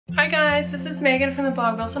Hi guys, this is Megan from the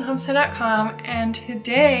blog WilsonHomestead.com, and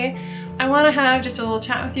today I want to have just a little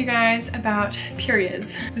chat with you guys about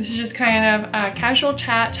periods. This is just kind of a casual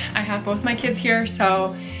chat. I have both my kids here,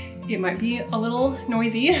 so it might be a little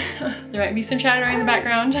noisy. There might be some chattering in the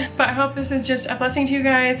background, but I hope this is just a blessing to you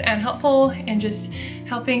guys and helpful and just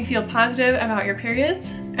helping feel positive about your periods.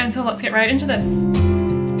 And so let's get right into this.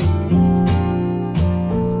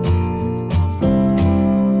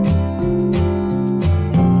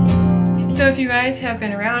 So if you guys have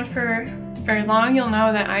been around for very long, you'll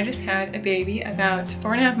know that I just had a baby about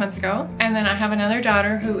 4.5 months ago, and then I have another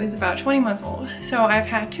daughter who is about 20 months old. So I've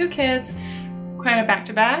had two kids kind of back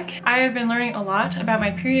to back. I have been learning a lot about my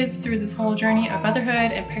periods through this whole journey of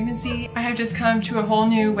motherhood and pregnancy. I have just come to a whole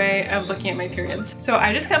new way of looking at my periods. So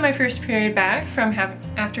I just got my first period back from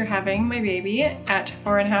after having my baby at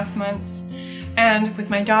 4.5 months. And with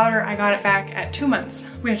my daughter, I got it back at 2 months,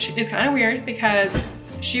 which is kind of weird because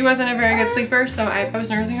she wasn't a very good sleeper, so I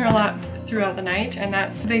was nursing her a lot throughout the night, and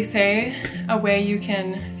that's, they say, a way you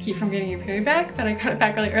can keep from getting your period back, but I got it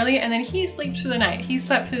back really early, and then he sleeps through the night. He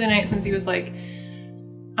slept through the night since he was like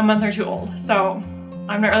a month or two old, so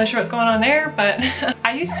I'm not really sure what's going on there, but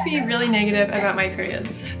I used to be really negative about my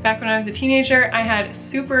periods. Back when I was a teenager, I had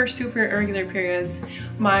super irregular periods.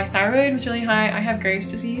 My thyroid was really high. I have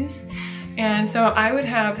Graves' disease. And so I would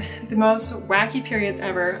have the most wacky periods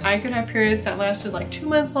ever. I could have periods that lasted like 2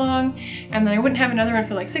 months long, and then I wouldn't have another one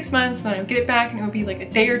for like 6 months, and then I would get it back and it would be like a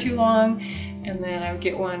day or two long, and then I would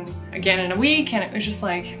get one again in a week, and it was just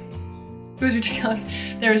like, it was ridiculous.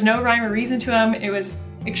 There was no rhyme or reason to them. It was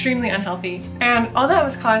extremely unhealthy. And all that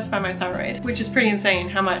was caused by my thyroid, which is pretty insane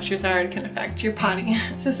how much your thyroid can affect your body.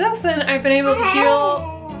 So since then, I've been able to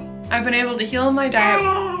heal my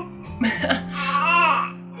diet.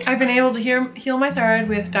 I've been able to heal my thyroid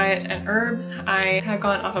with diet and herbs. I have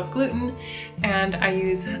gone off of gluten, and I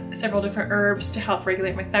use several different herbs to help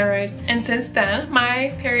regulate my thyroid. And since then,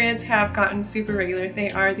 my periods have gotten super regular. They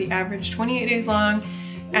are the average 28 days long,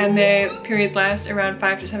 and the periods last around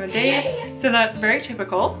 5 to 7 days. So that's very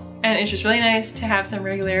typical, and it's just really nice to have some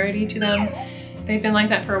regularity to them. They've been like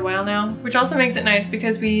that for a while now, which also makes it nice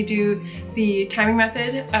because we do the timing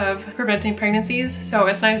method of preventing pregnancies. So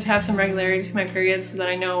it's nice to have some regularity to my periods so that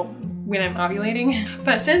I know when I'm ovulating.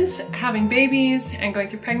 But since having babies and going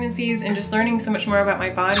through pregnancies and just learning so much more about my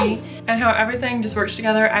body and how everything just works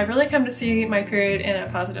together, I've really come to see my period in a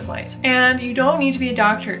positive light. And you don't need to be a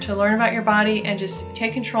doctor to learn about your body and just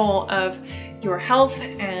take control of your health.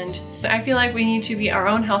 And I feel like we need to be our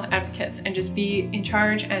own health advocates and just be in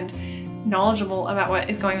charge and knowledgeable about what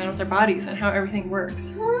is going on with our bodies and how everything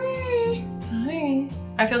works. Hi. Hi.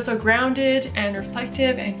 I feel so grounded and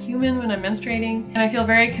reflective and human when I'm menstruating, and I feel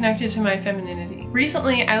very connected to my femininity.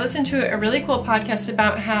 Recently, I listened to a really cool podcast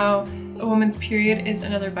about how a woman's period is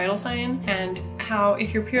another vital sign, and how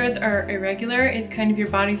if your periods are irregular, it's kind of your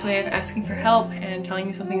body's way of asking for help and telling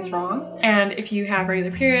you something's wrong. And if you have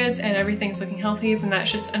regular periods and everything's looking healthy, then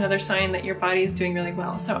that's just another sign that your body is doing really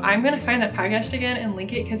well. So I'm gonna find that podcast again and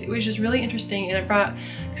link it because it was just really interesting, and it brought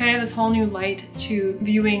kind of this whole new light to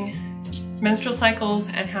viewing menstrual cycles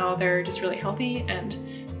and how they're just really healthy and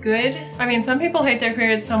good. I mean, some people hate their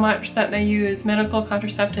periods so much that they use medical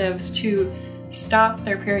contraceptives to stop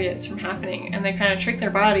their periods from happening, and they kind of trick their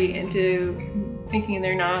body into thinking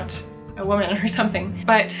they're not a woman or something.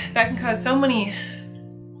 But that can cause so many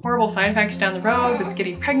horrible side effects down the road with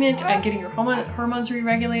getting pregnant and getting your hormones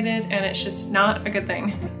re-regulated, and it's just not a good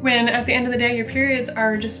thing. When at the end of the day, your periods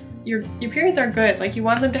are just, your periods are good. Like, you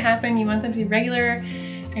want them to happen, you want them to be regular,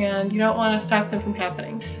 and you don't want to stop them from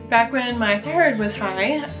happening. Back when my thyroid was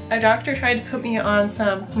high, a doctor tried to put me on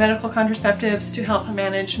some medical contraceptives to help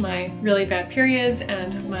manage my really bad periods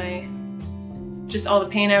and my just all the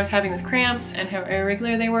pain I was having with cramps and how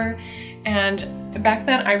irregular they were. And back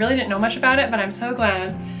then I really didn't know much about it, but I'm so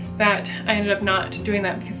glad that I ended up not doing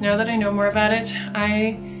that, because now that I know more about it,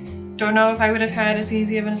 I don't know if I would have had as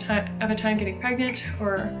easy of a time getting pregnant,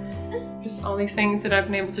 or just all these things that I've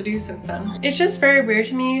been able to do since then. It's just very weird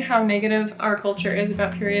to me how negative our culture is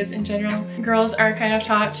about periods in general. Girls are kind of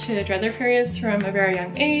taught to dread their periods from a very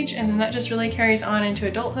young age, and then that just really carries on into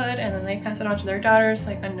adulthood, and then they pass it on to their daughters,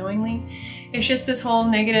 like, unknowingly. It's just this whole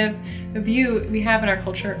negative view we have in our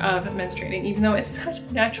culture of menstruating, even though it's such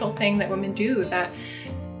a natural thing that women do that,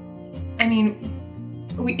 I mean,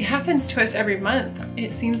 it happens to us every month.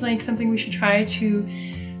 It seems like something we should try to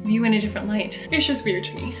view in a different light. It's just weird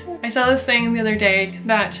to me. I saw this thing the other day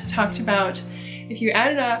that talked about if you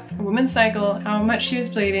added up a woman's cycle, how much she was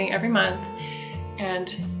bleeding every month, and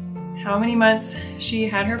how many months she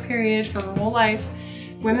had her period for her whole life,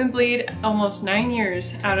 Women bleed almost 9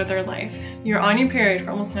 years out of their life. You're on your period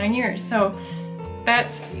for almost 9 years. So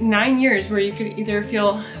that's 9 years where you could either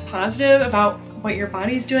feel positive about what your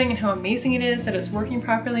body's doing and how amazing it is, that it's working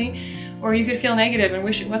properly, or you could feel negative and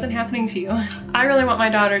wish it wasn't happening to you. I really want my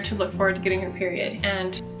daughter to look forward to getting her period,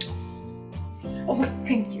 and oh,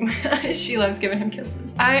 thank you. She loves giving him kisses.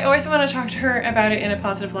 I always want to talk to her about it in a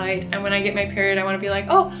positive light, and when I get my period, I want to be like,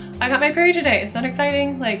 oh, I got my period today. Isn't that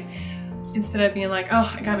exciting? Like, instead of being like,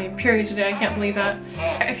 oh, I got my period today, I can't believe that.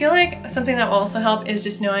 I feel like something that will also help is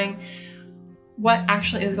just knowing what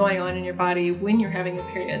actually is going on in your body when you're having a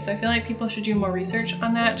period. So I feel like people should do more research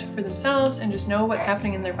on that for themselves and just know what's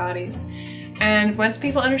happening in their bodies. And once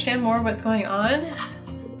people understand more what's going on,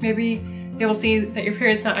 maybe they will see that your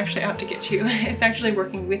period's not actually out to get you. It's actually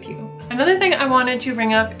working with you. Another thing I wanted to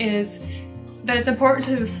bring up is that it's important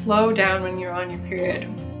to slow down when you're on your period.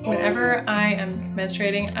 Whenever I am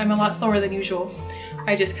menstruating, I'm a lot slower than usual.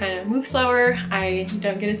 I just kind of move slower. I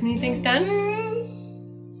don't get as many things done.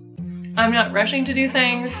 I'm not rushing to do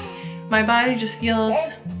things. My body just feels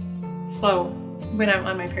slow when I'm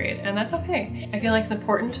on my period, and that's okay. I feel like it's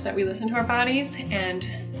important that we listen to our bodies and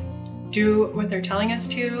do what they're telling us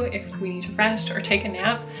to. If we need to rest or take a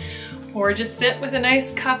nap or just sit with a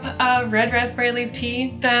nice cup of red raspberry leaf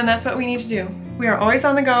tea, then that's what we need to do. We are always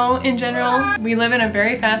on the go in general. We live in a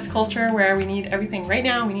very fast culture where we need everything right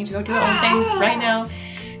now. We need to go do our own things right now.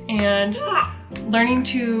 And learning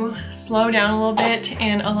to slow down a little bit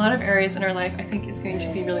in a lot of areas in our life, I think, is going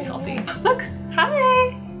to be really healthy. Look,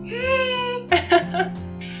 hi! Hi!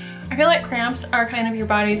 I feel like cramps are kind of your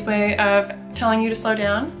body's way of telling you to slow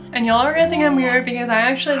down. And y'all are gonna think I'm weird because I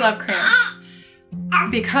actually love cramps,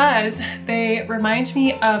 because they remind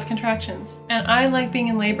me of contractions. And I like being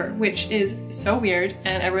in labor, which is so weird,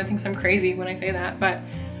 and everyone thinks I'm crazy when I say that, but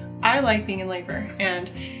I like being in labor. And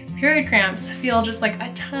period cramps feel just like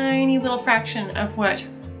a tiny little fraction of what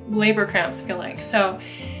labor cramps feel like. So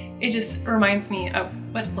it just reminds me of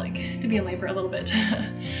what it's like to be in labor a little bit.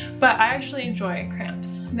 But I actually enjoy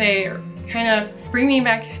cramps. They kind of bring me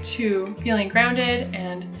back to feeling grounded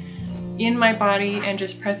and in my body and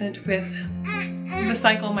just present with the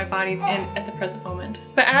cycle my body's in at the present moment.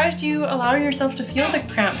 But as you allow yourself to feel the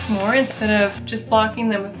cramps more, instead of just blocking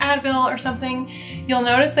them with Advil or something, you'll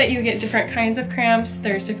notice that you get different kinds of cramps.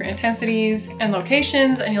 There's different intensities and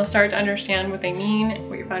locations, and you'll start to understand what they mean,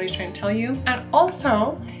 what your body's trying to tell you. And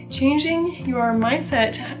also, changing your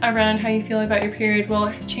mindset around how you feel about your period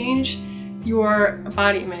will change your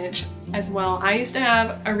body image as well. I used to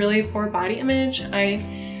have a really poor body image.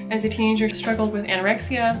 I, as a teenager, struggled with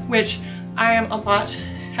anorexia, which I am a lot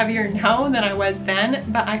heavier now than I was then,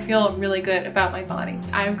 but I feel really good about my body.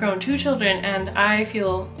 I've grown 2 children and I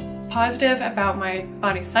feel positive about my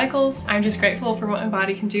body's cycles. I'm just grateful for what my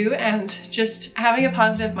body can do, and just having a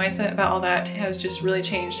positive mindset about all that has just really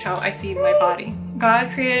changed how I see my body.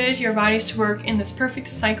 God created your bodies to work in this perfect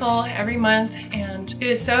cycle every month, and it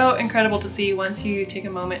is so incredible to see once you take a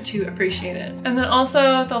moment to appreciate it. And then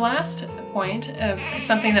also the last point of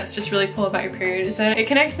something that's just really cool about your period is that it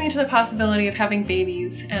connects me to the possibility of having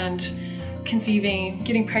babies and conceiving,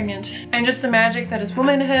 getting pregnant, and just the magic that is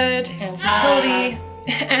womanhood and fertility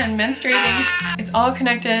and menstruating. It's all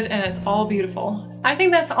connected and it's all beautiful. I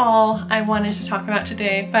think that's all I wanted to talk about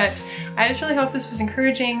today, but I just really hope this was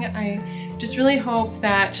encouraging. I just really hope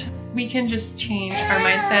that we can just change our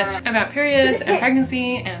mindset about periods and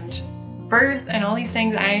pregnancy and birth and all these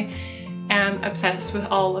things. I am obsessed with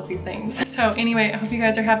all of these things. So anyway, I hope you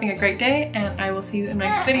guys are having a great day, and I will see you in my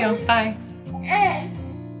next video. Bye.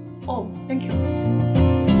 Oh, thank you.